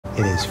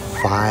It is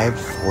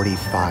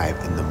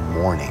 5:45 in the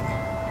morning,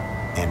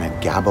 and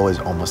Gabbo is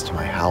almost to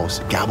my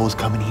house. Gabbo's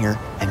coming here,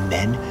 and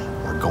then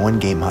we're going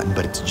game hunting,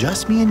 but it's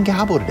just me and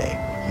Gabbo today.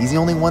 He's the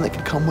only one that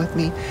could come with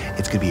me.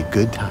 It's gonna be a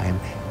good time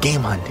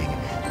game hunting,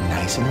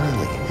 nice and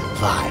early,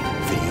 live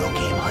video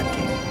game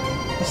hunting.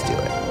 Let's do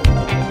it.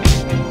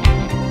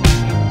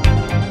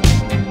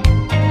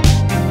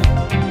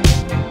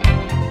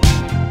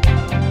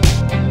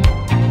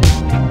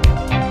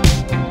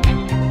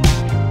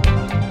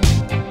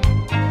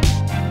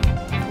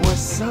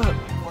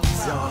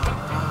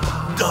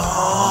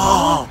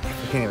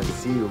 I can't even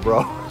see you,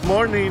 bro.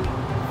 Morning.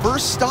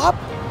 First stop,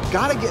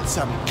 gotta get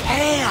some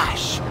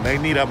cash. And I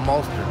need a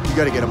monster. You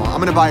gotta get them all. I'm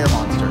gonna buy your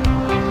monster.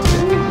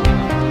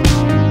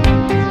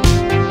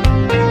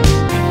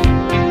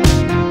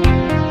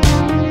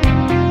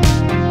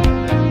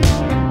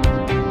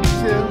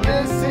 To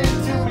listen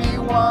to me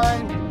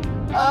whine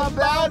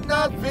about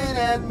nothing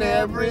and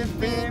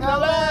everything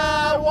all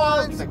at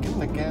once.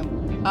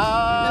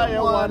 I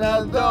am one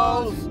of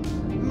those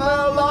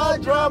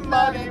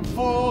melodramatic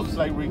fools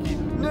like Ricky.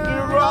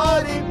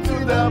 Neurotic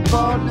to the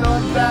bone,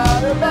 no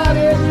doubt about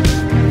it.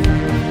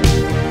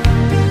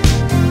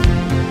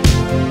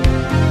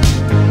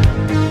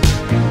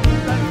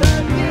 I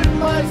give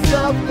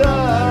myself the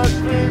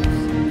creeps.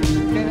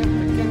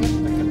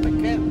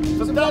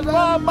 Sometimes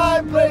my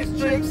mind plays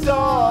tricks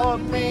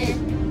on me.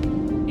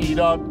 Eat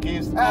up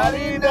keeps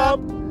adding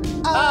up.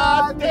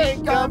 I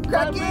think I'm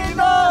cracking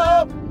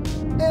up.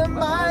 Am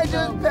I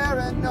just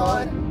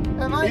paranoid?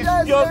 Am I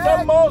just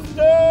a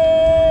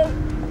monster?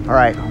 All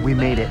right, we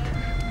made it.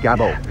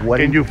 Gabbo, what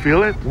can you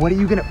feel it? What are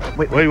you gonna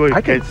wait?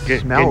 I can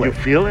smell it. Can you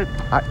feel it?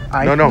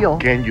 I no, feel.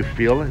 Can you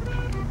feel it?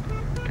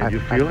 Can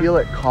you feel it? I feel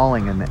it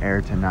calling in the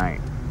air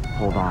tonight.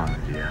 Hold on.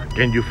 Yeah.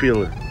 Can you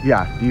feel it?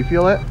 Yeah. Do you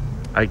feel it?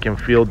 I can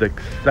feel the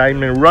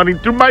excitement running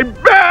through my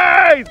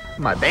veins.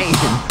 My veins.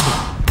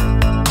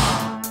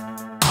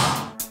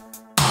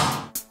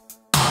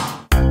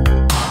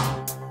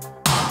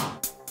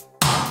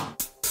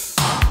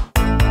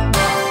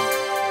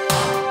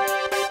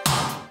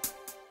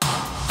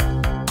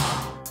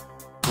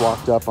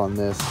 Walked up on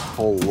this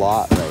whole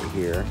lot right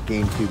here.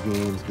 GameCube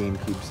games,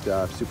 GameCube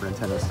stuff, Super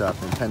Nintendo stuff,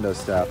 Nintendo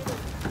stuff.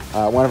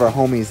 One of our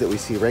homies that we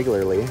see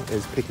regularly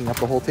is picking up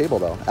the whole table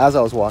though, as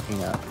I was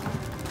walking up.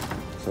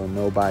 So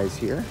no buys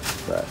here,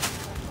 but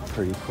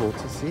pretty cool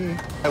to see.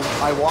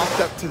 I walked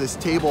up to this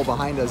table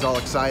behind us all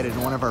excited,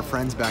 and one of our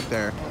friends back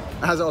there,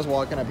 as I was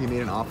walking up, he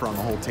made an offer on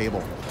the whole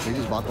table. He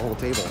just bought the whole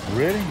table.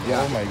 Really?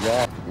 Yeah. Oh my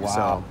God. Wow.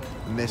 So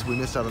we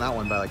missed out on that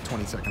one by like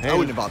 20 seconds. Hey, I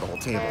wouldn't have bought the whole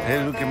table.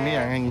 Hey, look at me,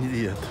 I'm an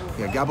idiot.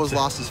 Yeah, Gabbo's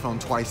lost his phone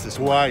twice this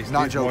morning. Twice.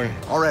 Not joking.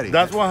 Morning. Already.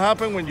 That's what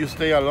happened when you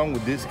stay along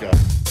with this guy.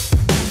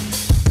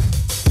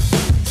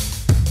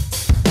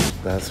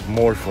 That's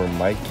more for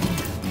Mikey.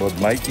 But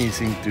Mikey is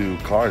into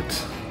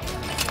cards.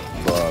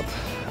 But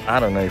I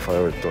don't know if I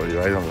ever told you,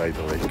 I don't like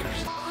the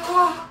Lakers.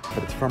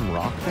 But it's from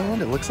Rock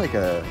Band. It looks like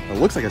a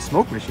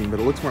smoke machine,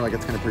 but it looks more like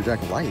it's gonna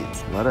project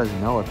lights. Let us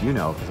know if you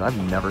know, because I've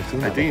never seen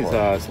that before. I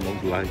think it's a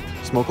smoke light.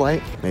 Smoke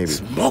light? Maybe.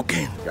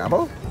 Smoking!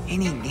 Gabbo?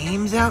 Any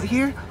games out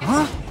here?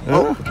 Huh?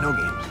 Oh, no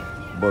games.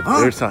 But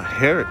there's a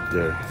hair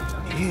there.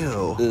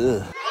 Ew.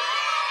 Ugh.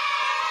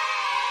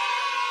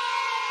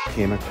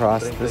 Came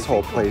across this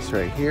whole place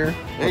right here.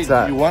 What's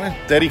that? You want it?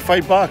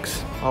 35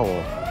 bucks. Oh.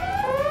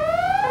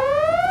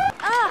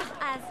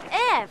 As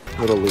if.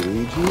 Little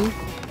Luigi.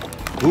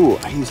 Ooh,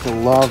 I used to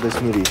love this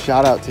movie.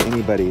 Shout out to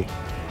anybody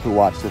who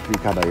watched The Three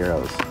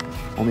Caballeros.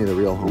 Only the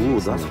real homies. Ooh,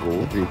 that's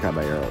cool. The Three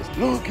Caballeros.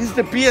 Look, it's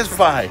the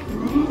PS5.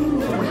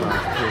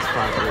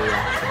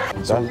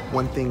 So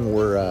one thing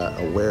we're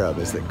aware of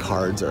is that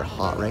cards are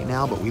hot right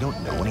now, but we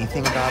don't know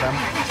anything about them.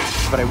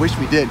 But I wish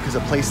we did, because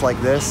a place like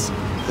this,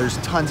 there's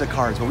tons of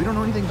cards, but we don't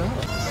know anything about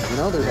it. You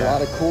know, there's a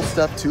lot of cool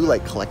stuff too,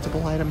 like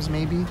collectible items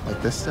maybe,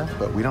 like this stuff,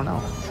 but we don't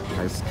know.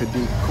 This could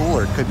be cool,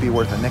 or it could be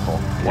worth a nickel,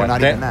 or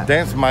not even that.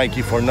 Thanks,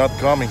 Mikey, for not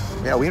coming.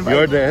 Yeah, we invited.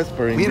 You're the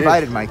expert. We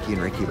invited Mikey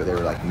and Ricky, but they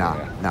were like, nah.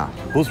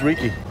 Who's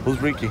Ricky? Who's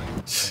Ricky?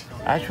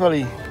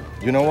 Actually,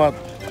 you know what?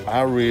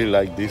 I really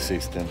like this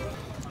system.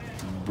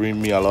 Bring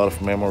me a lot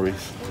of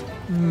memories.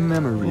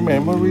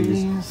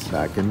 Memories.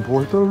 Back in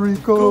Puerto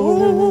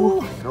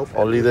Rico. Nope.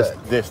 Only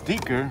the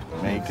sticker.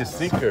 Make a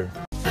sticker.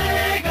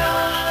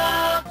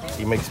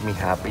 It makes me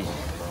happy.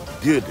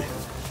 Dude,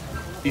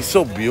 it's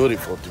so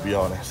beautiful, to be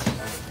honest.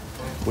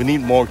 We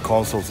need more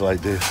consoles like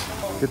this.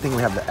 Good thing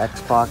we have the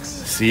Xbox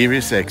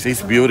Series X.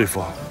 It's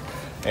beautiful.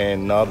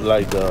 And not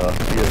like the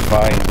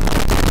PS5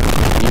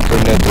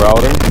 internet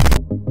router.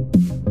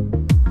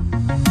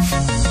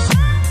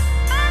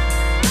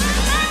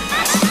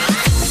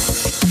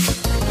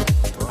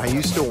 I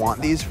used to want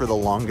these for the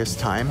longest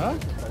time.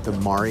 The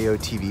Mario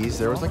TVs.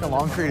 There was like a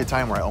long period of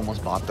time where I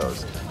almost bought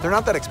those. They're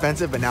not that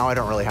expensive, but now I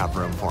don't really have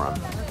room for them.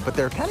 But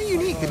they're kind of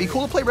unique. They'd be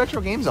cool to play retro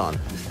games on.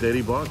 It's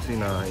 30 bucks in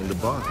the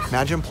box.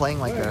 Imagine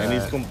playing like and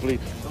it's complete.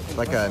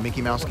 Like a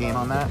Mickey Mouse game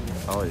on that.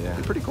 Oh yeah. It'd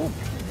be pretty cool.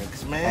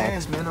 X-Men.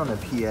 X-Men on the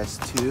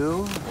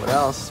PS2. What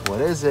else? What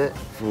is it?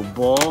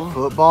 Football.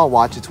 Football.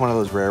 Watch, it's one of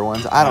those rare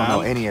ones. I don't know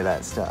any of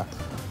that stuff.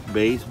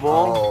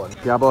 baseball. Oh,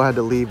 Gabbo had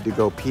to leave to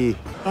go pee.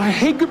 I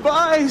hate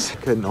goodbyes.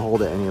 Couldn't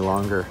hold it any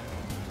longer.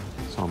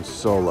 So I'm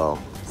solo.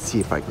 See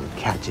if I can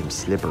catch him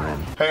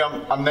slippering. Hey,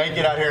 I'm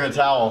naked out here in a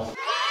towel.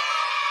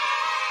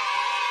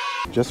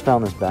 Just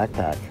found this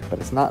backpack, but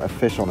it's not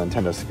official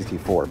Nintendo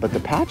 64, but the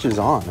patch is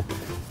on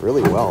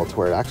really well to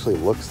where it actually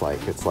looks like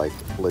it's like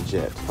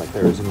legit. Like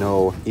there's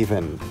no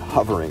even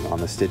hovering on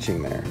the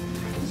stitching there.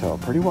 So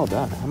pretty well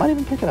done. I might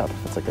even pick it up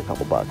if it's like a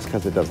couple bucks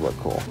because it does look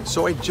cool.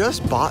 So I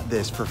just bought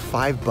this for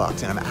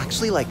 $5 and I'm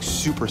actually like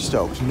super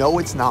stoked. No,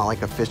 it's not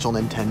like official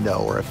Nintendo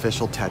or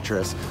official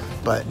Tetris,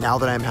 but now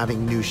that I'm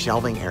having new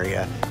shelving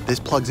area, this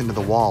plugs into the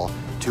wall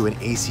to an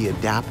AC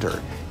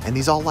adapter. And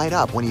these all light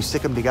up. When you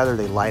stick them together,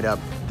 they light up.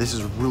 This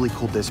is a really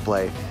cool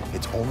display.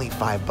 It's only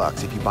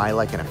 $5. If you buy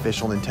like an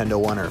official Nintendo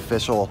one or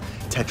official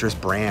Tetris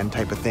brand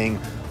type of thing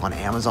on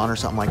Amazon or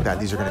something like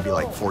that, these are gonna be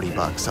like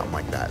 $40, something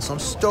like that. So I'm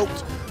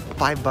stoked.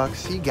 $5.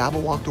 See,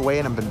 Gabbo walked away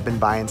and I've been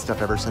buying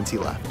stuff ever since he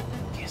left.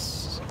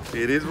 Yes.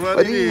 It is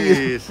what it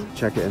is.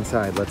 Check it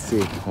inside, let's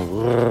see.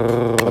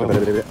 Oh.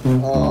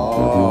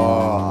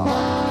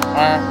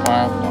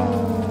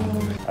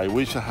 I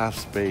wish I have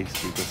space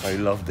because I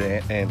love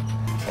the M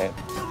and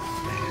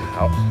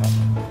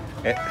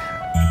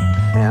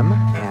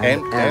M&M's.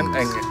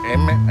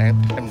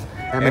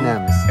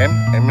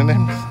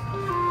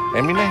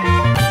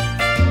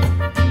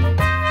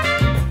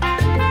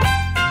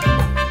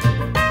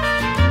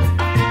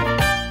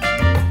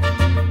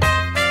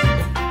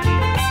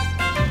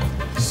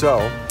 So,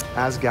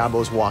 as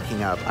Gabbo's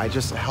walking up, I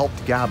just helped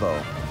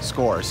Gabbo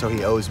score, so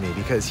he owes me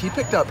because he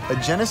picked up a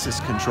Genesis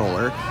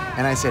controller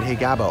and I said, hey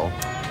Gabbo,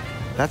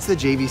 that's the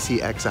JVC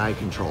XI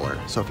controller.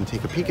 So if you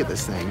take a peek at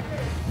this thing,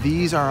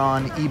 these are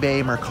on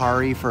eBay,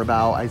 Mercari for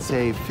about, I'd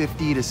say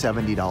 $50 to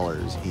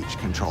 $70 each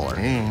controller.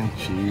 And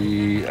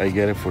I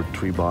get it for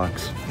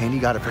 $3. And you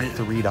got it for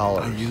 $3.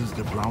 I used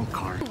the brown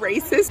card.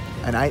 Racist.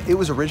 And it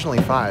was originally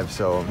 $5,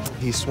 so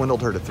he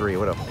swindled her to $3.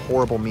 What a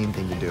horrible, mean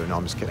thing to do. No,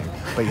 I'm just kidding.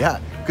 But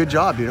yeah, good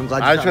job, dude. I'm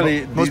glad you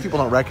actually got, most people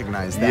don't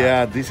recognize that.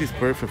 Yeah, this is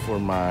perfect for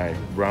my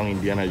brown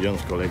Indiana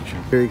Jones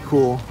collection. Very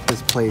cool.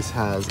 This place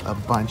has a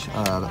bunch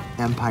of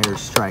Empire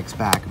Strikes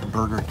Back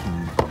Burger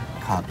King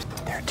cups.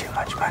 They're too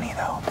much money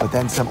though. But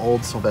then some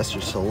old Sylvester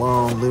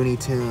Stallone, Looney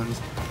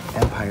Tunes,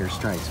 Empire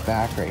Strikes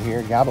Back right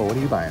here. Gabbo, what are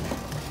you buying?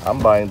 I'm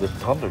buying the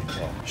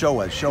Thundercat. Show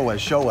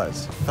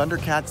us.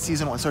 Thundercats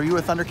season 1. So are you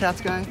a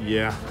Thundercats guy?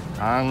 Yeah,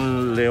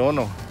 I'm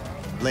Leono.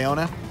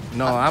 Leona?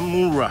 No, I'm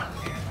Mura.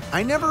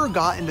 I never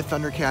got into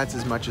Thundercats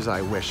as much as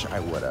I wish I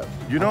would have.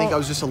 You know, I think I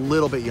was just a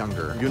little bit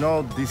younger. You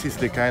know, this is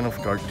the kind of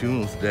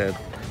cartoons that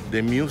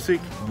the music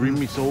brings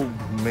me so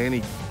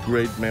many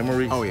great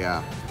memories. Oh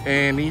yeah.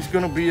 And it's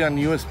gonna be a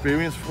new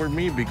experience for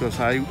me because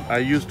I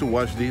used to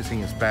watch this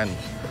in Spanish.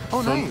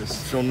 Oh, nice.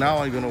 So now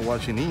I'm gonna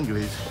watch in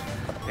English.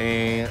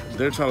 And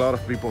there's a lot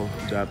of people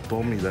that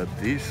told me that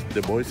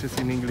the voices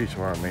in English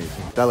are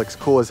amazing. That looks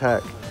cool as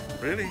heck.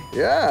 Really?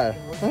 Yeah,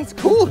 that's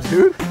cool,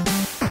 dude.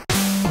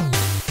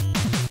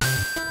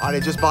 I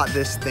just bought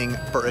this thing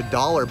for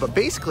 $1, but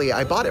basically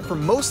I bought it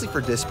mostly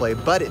for display,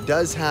 but it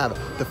does have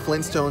the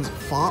Flintstones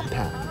font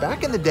pack.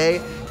 Back in the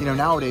day, you know,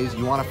 nowadays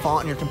you want a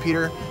font on your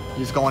computer, you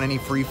just go on any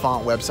free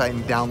font website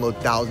and download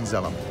thousands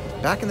of them.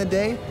 Back in the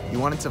day, you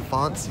wanted some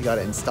fonts, you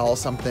gotta install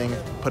something,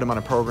 put them on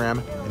a program,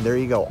 and there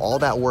you go, all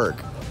that work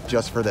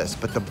just for this.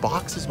 But the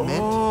box is mint.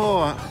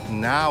 Oh,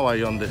 now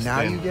I understand.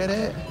 Now you get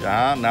it?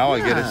 Yeah, now I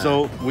get it.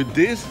 So with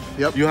this,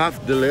 Yep. you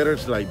have the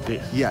letters like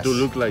this. Yes. To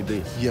look like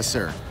this. Yes,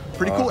 sir.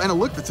 Pretty cool, and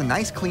look, it's a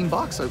nice clean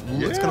box. So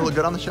it's gonna look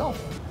good on the shelf.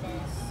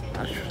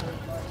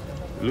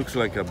 Looks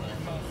like a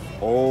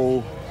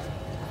old,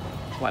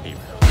 what even?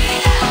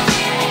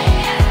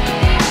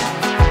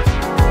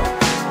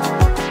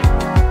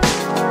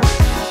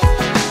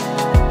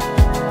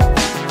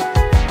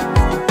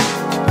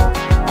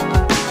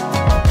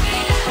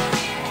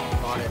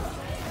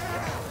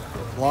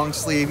 Long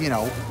sleeve, you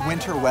know,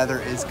 winter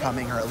weather is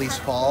coming, or at least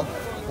fall.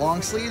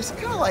 Long sleeves,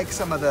 kind of like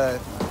some of the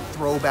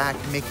throwback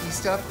Mickey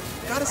stuff.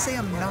 Gotta say,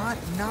 I'm not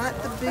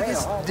the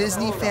biggest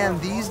Disney fan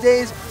these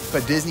days,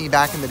 but Disney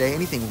back in the day,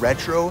 anything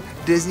retro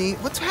Disney,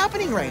 what's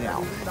happening right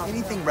now?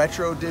 Anything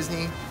retro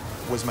Disney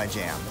was my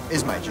jam,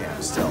 is my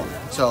jam still.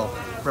 So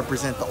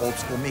represent the old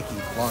school Mickey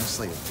long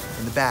sleeve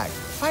in the bag.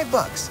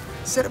 $5.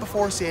 Said it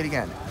before, say it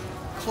again.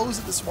 Clothes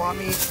at the swap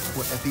meet,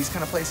 at these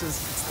kind of places,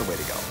 it's the way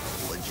to go.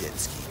 Legit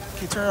ski.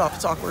 Okay, turn it off,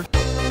 it's awkward.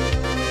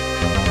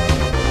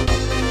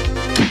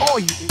 Oh,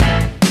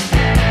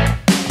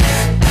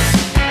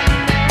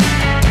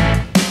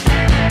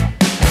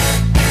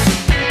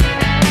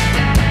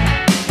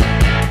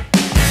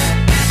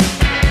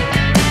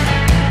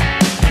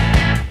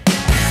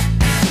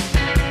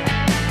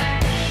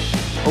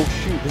 oh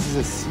shoot, this is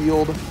a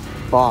sealed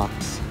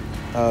box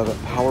of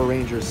Power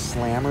Rangers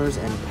Slammers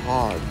and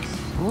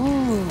Pogs.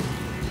 Ooh.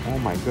 Oh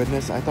my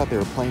goodness, I thought they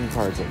were playing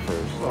cards at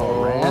first.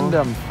 A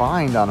random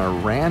find on a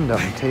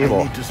random table.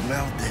 I need to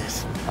smell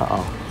this.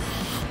 Uh-oh.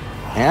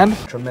 And?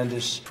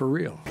 Tremendous for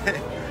real.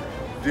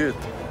 Dude,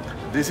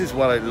 this is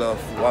what I love,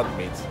 what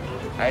meets.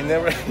 I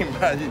never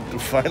imagined to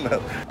find a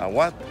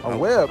what? A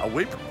whip. A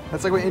whip?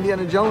 That's like what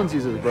Indiana Jones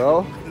uses,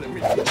 bro.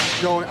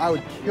 Joan, I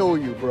would kill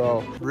you,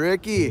 bro.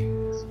 Ricky.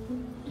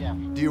 Yeah.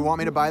 Do you want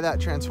me to buy that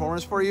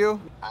Transformers for you?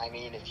 I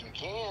mean, if you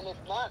can. If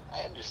not,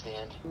 I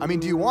understand. I mean,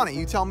 do you want it?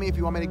 You tell me if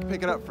you want me to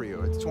pick it up for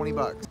you. It's 20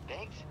 bucks.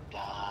 Thanks.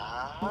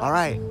 All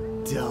right.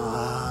 What's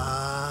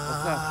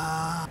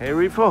up? Hey,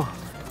 Rifo,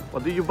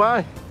 what did you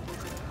buy?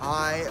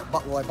 I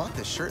bought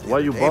this shirt the What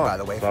other you day, bought? by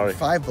the way, Sorry. from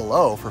Five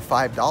Below for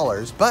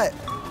 $5, but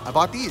I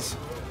bought these,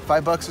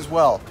 $5 as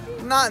well.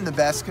 Not in the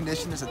best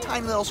condition, there's a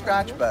tiny little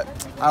scratch, but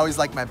I always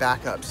like my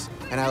backups,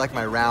 and I like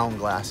my round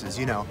glasses,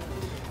 you know.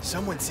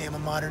 Some would say I'm a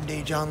modern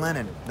day John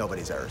Lennon.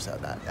 Nobody's ever said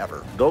that,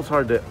 ever. Those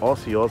are the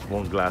Ozzy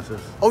Osbourne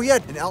glasses. Oh yeah,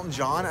 and Elton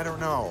John, I don't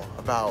know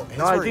about his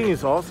No, I think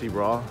it's Ozzy,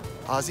 bro.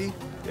 Ozzy?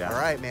 Yeah. All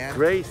right, man.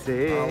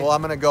 Crazy. Well,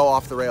 I'm gonna go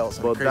off the rails.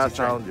 I'm a But crazy that's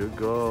train. how you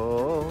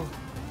go.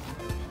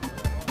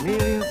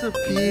 Millions of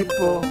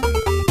people.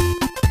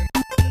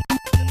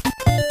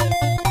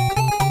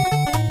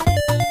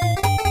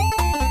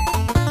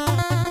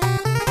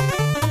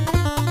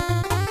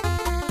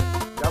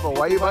 Gabbo,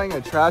 why are you buying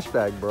a trash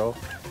bag, bro?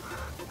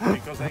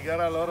 Because I got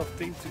a lot of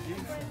things to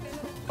give.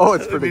 Oh,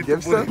 it's for I the need to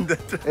gift put stuff? in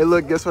that. Hey,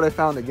 look, guess what I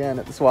found again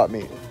at the swap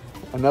meet?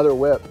 Another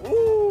whip.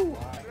 Woo!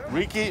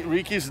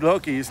 Ricky's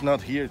lucky he's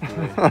not here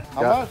today. How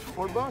Yeah. much?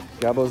 $4?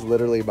 Gabbo's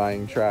literally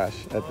buying trash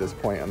at this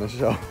point on the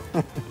show.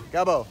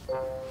 Gabbo.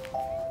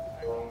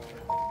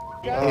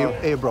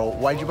 Hey, bro,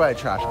 why'd you buy a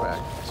trash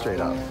bag? Straight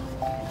up.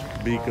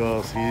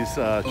 Because he's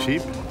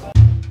cheap.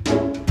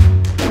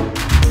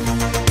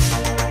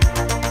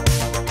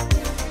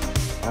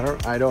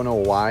 I don't know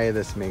why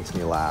this makes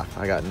me laugh.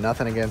 I got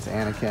nothing against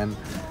Anakin,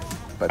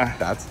 but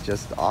that's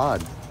just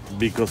odd.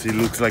 Because he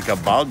looks like a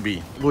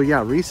Blvd. Well,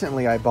 yeah,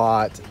 recently I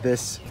bought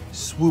this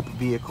swoop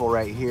vehicle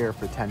right here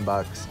for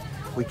 $10.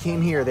 We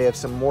came here, they have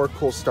some more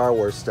cool Star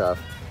Wars stuff.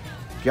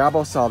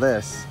 Gabbo saw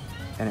this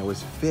and it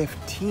was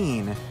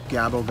 15.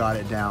 Gabbo got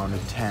it down to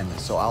 10,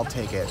 so I'll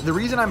take it. The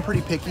reason I'm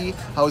pretty picky,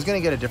 I was gonna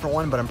get a different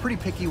one, but I'm pretty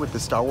picky with the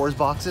Star Wars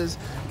boxes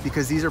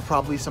because these are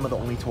probably some of the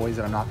only toys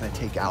that I'm not gonna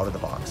take out of the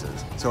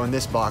boxes. So in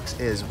this box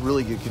is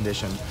really good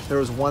condition. There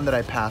was one that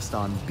I passed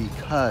on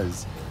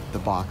because the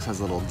box has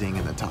a little ding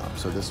in the top.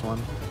 So this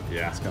one,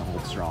 Yeah. it's gonna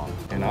hold strong.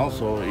 And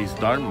also he's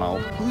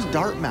Dartmouth. Who's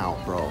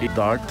Dartmouth, bro?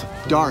 Darth.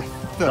 Darth.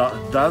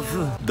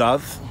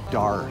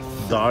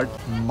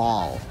 Darth.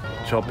 Mall.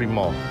 Shopping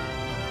mall.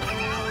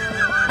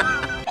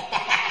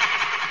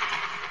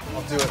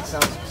 I'll do it.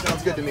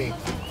 Sounds good to me.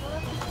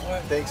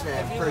 Thanks,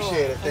 man.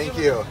 Appreciate it. Thank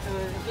you.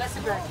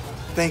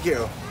 Thank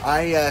you.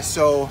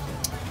 So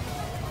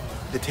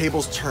the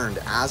tables turned.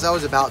 As I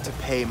was about to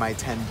pay my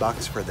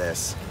 $10 for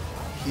this,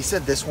 he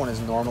said this one is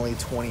normally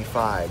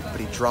 25, but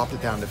he dropped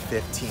it down to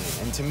 15.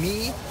 And to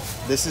me,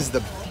 this is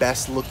the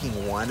best looking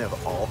one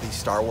of all these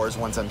Star Wars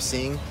ones I'm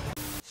seeing.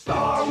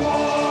 Star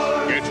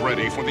Wars! Get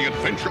ready for the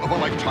adventure of a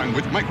lifetime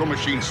with Micro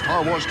Machines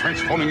Star Wars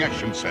transforming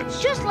action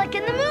sets. Just like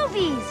in the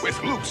movies.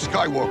 With Luke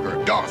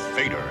Skywalker, Darth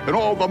Vader, and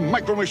all the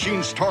Micro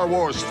Machines Star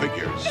Wars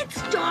figures.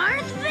 It's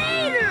Darth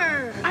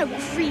Vader. I will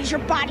freeze your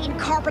body in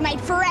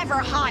carbonite forever,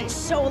 Han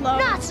Solo.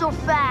 Not so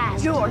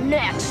fast. You're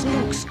next,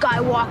 Luke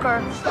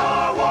Skywalker.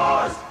 Star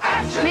Wars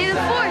action May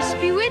the Force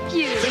be with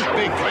you. Think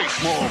big, play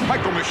small.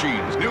 Micro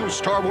Machines. New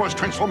Star Wars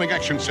transforming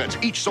action sets,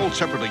 each sold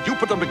separately. You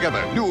put them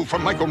together. New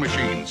from Micro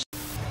Machines.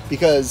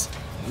 Because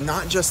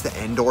not just the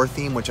Endor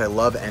theme, which I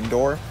love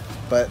Endor,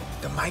 but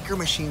the Micro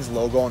Machines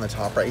logo on the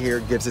top right here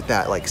gives it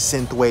that like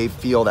synthwave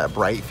feel, that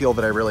bright feel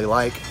that I really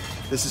like.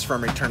 This is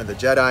from Return of the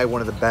Jedi,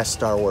 one of the best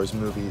Star Wars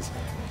movies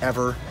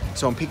ever.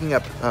 So I'm picking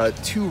up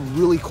two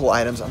really cool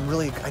items. I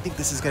think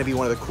this is gonna be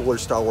one of the cooler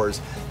Star Wars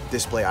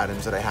display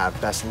items that I have,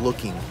 best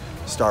looking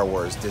Star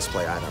Wars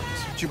display items.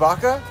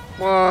 Chewbacca?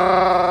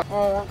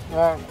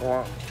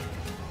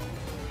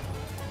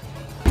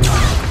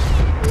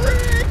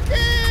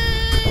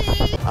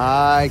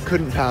 I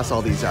couldn't pass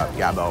all these up,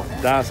 Gabbo.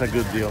 That's a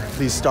good deal.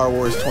 These Star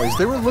Wars toys,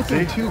 they were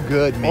looking See? too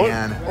good,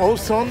 man. Oh,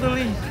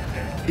 suddenly,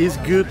 it's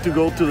good to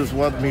go to the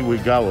swap meet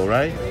with Gabbo,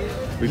 right?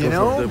 Because You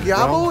know, of the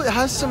Gabbo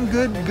has some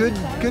good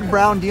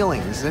brown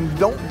dealings, and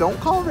don't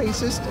call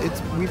racist.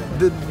 We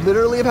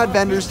literally have had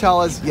vendors tell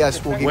us,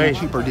 yes, we'll give you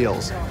cheaper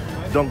deals.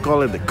 Don't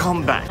call it the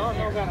comeback.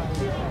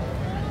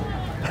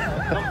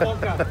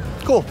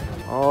 Cool.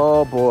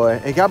 Oh boy.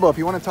 Hey Gabbo, if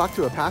you want to talk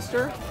to a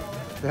pastor,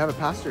 they have a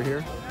pastor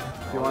here.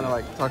 If you want to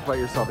like talk about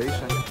your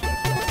salvation.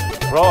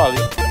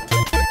 Probably.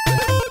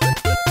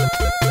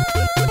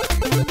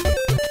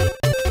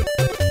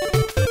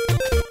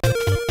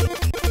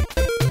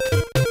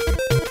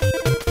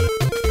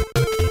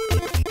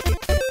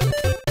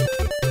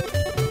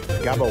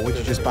 Gabbo, what'd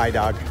you just buy,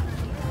 dog?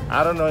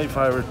 I don't know if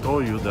I ever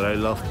told you that I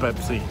love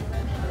Pepsi.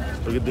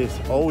 Look at this,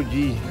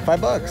 OG.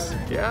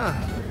 $5.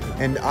 Yeah.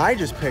 And I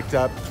just picked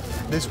up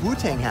this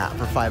Wu-Tang hat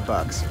for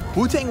 $5.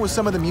 Wu-Tang was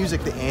some of the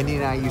music that Andy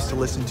and I used to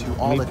listen to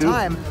all the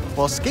time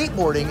while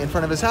skateboarding in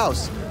front of his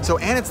house. So,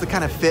 and it's the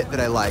kind of fit that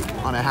I like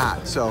on a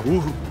hat. So,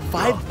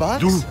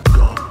 $5?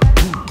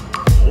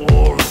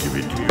 Oh, give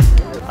it to you.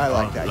 I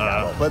like that,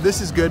 Gabbo. But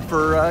this is good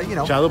for, you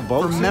know,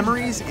 for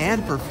memories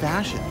and for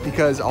fashion.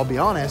 Because I'll be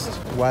honest,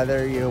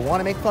 whether you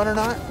want to make fun or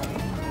not,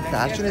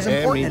 fashion is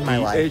important in my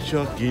life. Hey,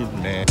 you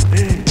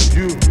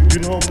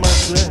know my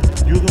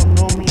flesh, you don't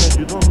know me and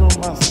you don't know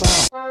my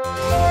style.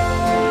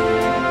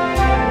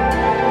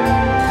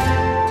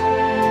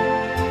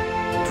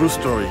 True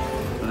story.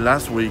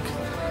 Last week,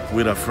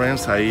 with a friend,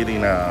 I ate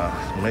in a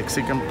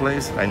Mexican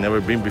place I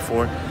never been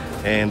before,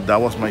 and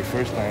that was my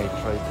first time I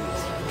tried this.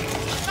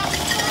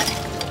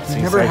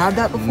 You've never had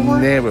that before?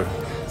 Never.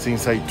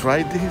 Since I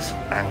tried this,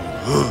 I'm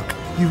hooked.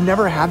 You've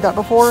never had that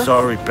before?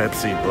 Sorry,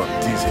 Pepsi, but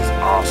this is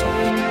awesome.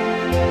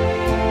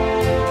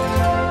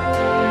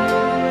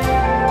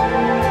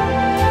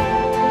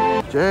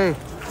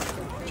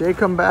 Jay,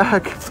 come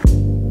back.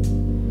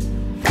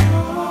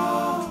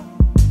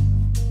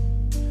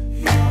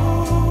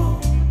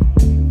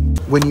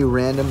 When you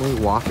randomly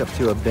walk up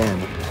to a bin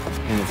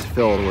and it's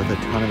filled with a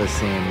ton of the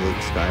same Luke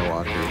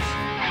Skywalkers.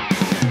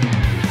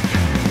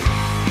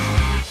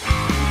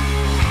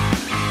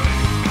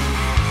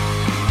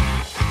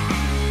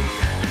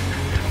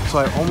 So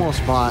I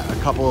almost bought a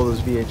couple of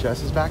those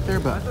VHSs back there,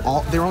 but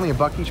they were only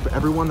 $1 each, but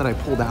every one that I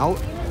pulled out,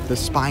 the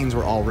spines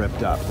were all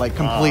ripped up, like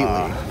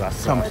completely.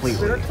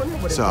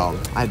 So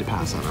I had to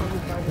pass on them.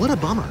 What a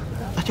bummer.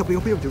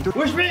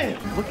 Which man?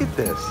 Look at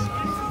this.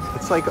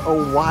 It's like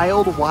a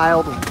wild,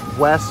 wild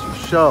west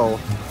show.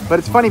 But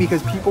it's funny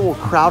because people will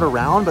crowd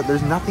around, but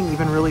there's nothing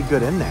even really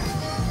good in there.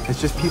 It's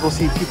just people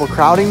see people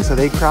crowding, so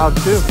they crowd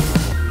too.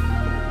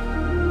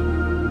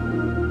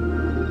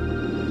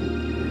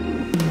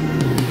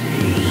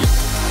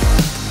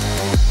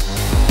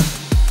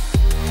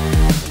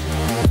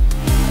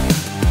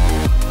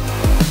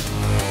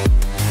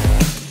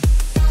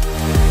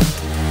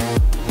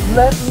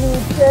 Let me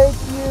take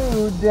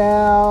you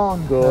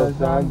down,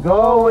 'cause I'm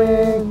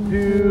going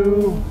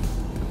to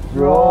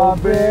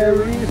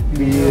Strawberry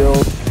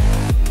Field.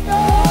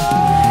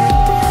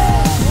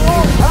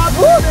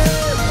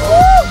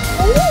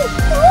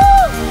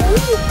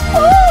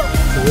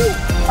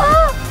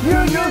 You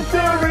used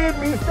to read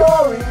me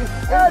stories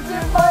as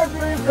if my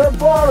dreams are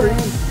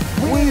boring.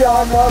 We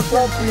all know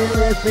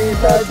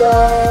conspiracies are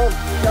dumb.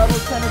 Double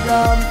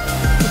Pentagon,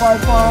 goodbye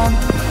phone.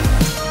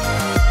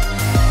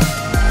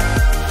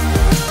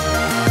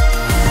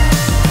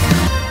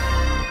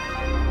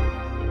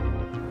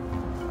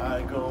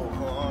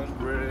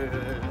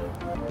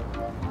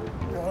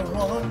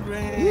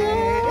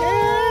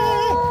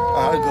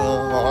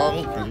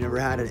 If you've never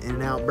had an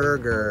In-N-Out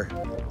burger,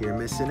 you're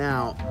missing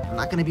out. I'm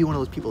not gonna be one of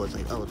those people that's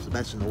like, oh, it's the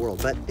best in the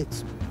world, but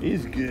it's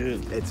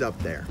good. It's up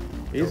there.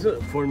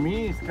 For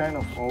me, it's kind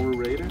of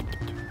overrated.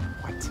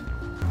 What?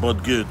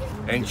 But good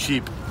and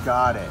cheap.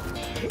 Got it.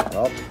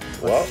 Well,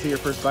 let's see your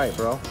first bite,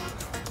 bro.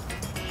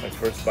 My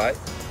first bite?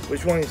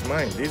 Which one is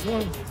mine? This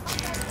one?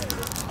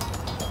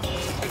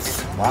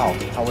 Wow,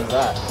 how was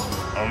that?